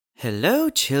Hello,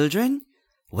 children.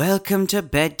 Welcome to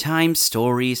Bedtime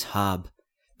Stories Hub,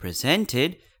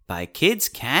 presented by Kids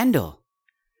Candle.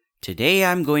 Today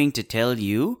I'm going to tell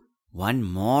you one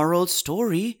moral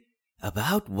story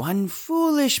about one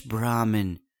foolish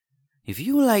Brahmin. If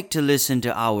you like to listen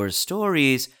to our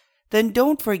stories, then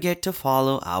don't forget to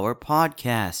follow our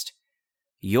podcast.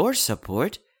 Your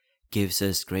support gives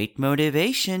us great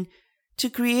motivation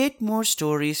to create more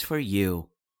stories for you.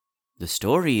 The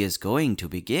story is going to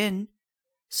begin,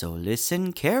 so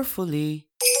listen carefully.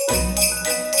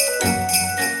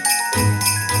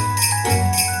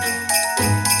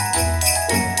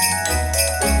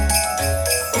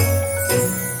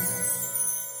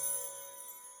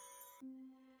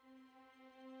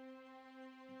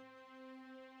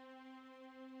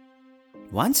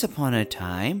 Once upon a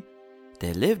time,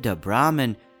 there lived a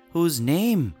Brahmin whose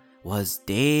name was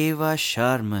Deva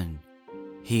Sharman.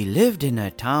 He lived in a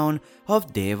town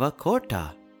of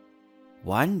Devakota.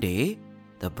 One day,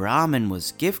 the Brahmin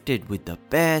was gifted with the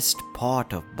best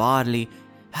pot of barley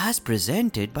as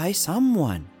presented by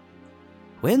someone.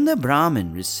 When the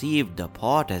Brahmin received the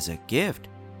pot as a gift,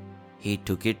 he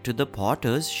took it to the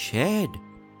potter's shed.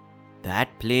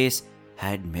 That place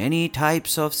had many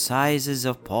types of sizes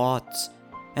of pots,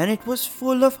 and it was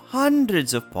full of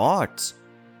hundreds of pots.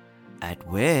 At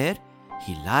where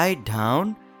he lied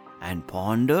down and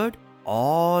pondered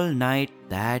all night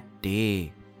that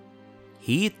day.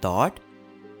 He thought,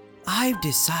 I've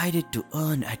decided to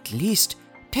earn at least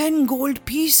 10 gold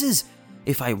pieces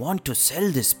if I want to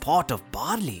sell this pot of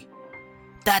barley.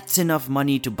 That's enough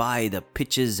money to buy the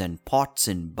pitchers and pots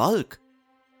in bulk.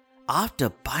 After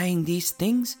buying these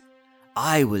things,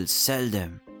 I will sell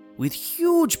them with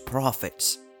huge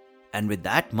profits. And with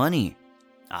that money,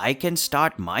 I can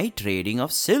start my trading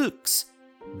of silks,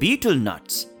 betel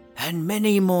nuts, and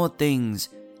many more things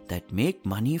that make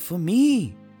money for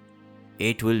me.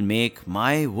 It will make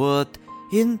my worth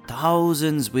in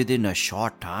thousands within a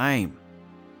short time.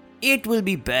 It will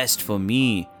be best for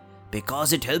me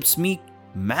because it helps me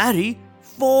marry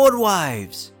 4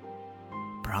 wives.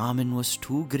 Brahmin was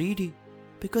too greedy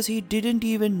because he didn't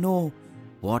even know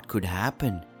what could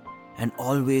happen and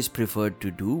always preferred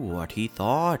to do what he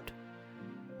thought.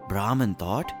 Brahmin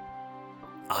thought,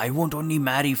 I won't only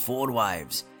marry 4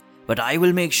 wives, but I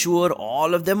will make sure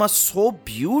all of them are so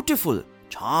beautiful,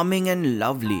 charming and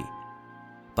lovely.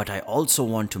 But I also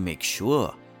want to make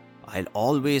sure I'll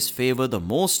always favor the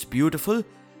most beautiful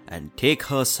and take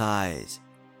her size.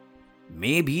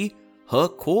 Maybe her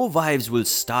co-wives will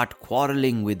start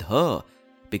quarreling with her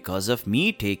because of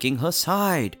me taking her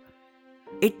side.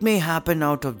 It may happen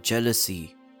out of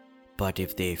jealousy, but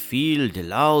if they feel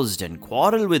deloused and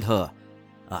quarrel with her,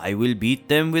 I will beat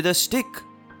them with a stick.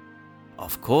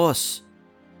 Of course,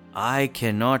 I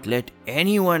cannot let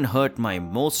anyone hurt my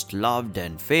most loved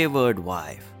and favored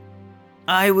wife.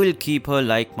 I will keep her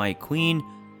like my queen,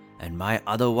 and my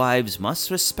other wives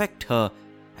must respect her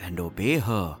and obey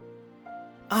her.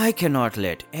 I cannot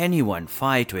let anyone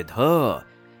fight with her,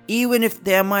 even if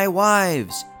they're my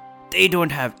wives. They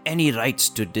don't have any rights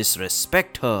to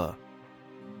disrespect her.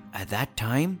 At that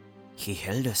time, he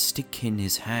held a stick in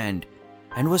his hand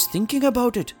and was thinking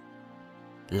about it,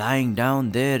 lying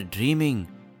down there dreaming.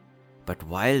 But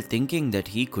while thinking that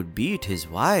he could beat his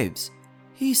wives,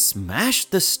 he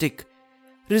smashed the stick,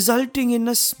 resulting in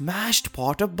a smashed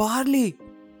pot of barley.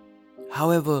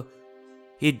 However,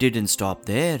 it didn't stop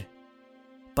there,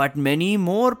 but many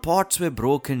more pots were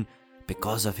broken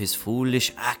because of his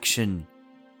foolish action.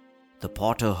 The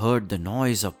potter heard the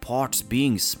noise of pots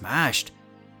being smashed,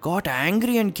 got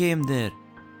angry and came there,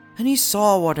 and he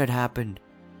saw what had happened.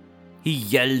 He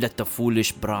yelled at the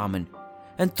foolish Brahmin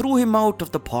and threw him out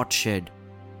of the pot-shed.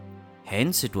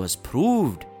 Hence it was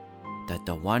proved that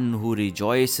the one who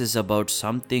rejoices about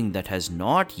something that has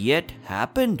not yet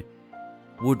happened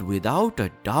would without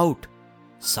a doubt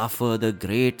suffer the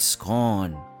great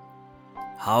scorn.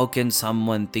 How can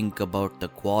someone think about the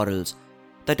quarrels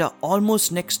that are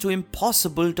almost next to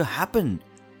impossible to happen?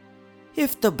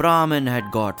 If the Brahmin had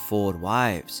got 4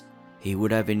 wives, he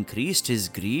would have increased his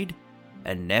greed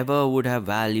and never would have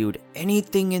valued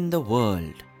anything in the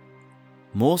world.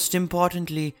 Most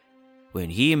importantly, when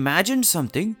he imagined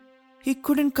something, he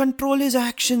couldn't control his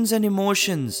actions and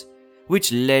emotions,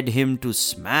 which led him to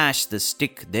smash the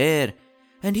stick there,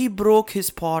 and he broke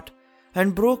his pot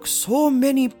and broke so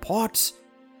many pots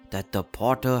that the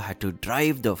potter had to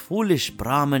drive the foolish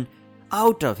Brahmin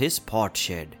out of his pot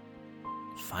shed.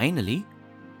 Finally,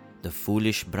 the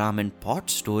foolish Brahmin pot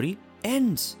story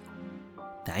ends.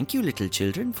 Thank you, little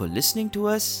children, for listening to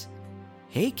us.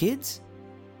 Hey kids,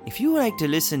 if you like to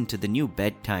listen to the new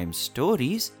bedtime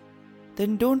stories,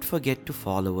 then don't forget to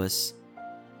follow us.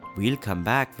 We'll come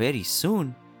back very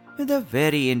soon with a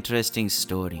very interesting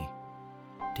story.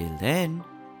 Till then,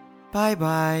 bye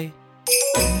bye.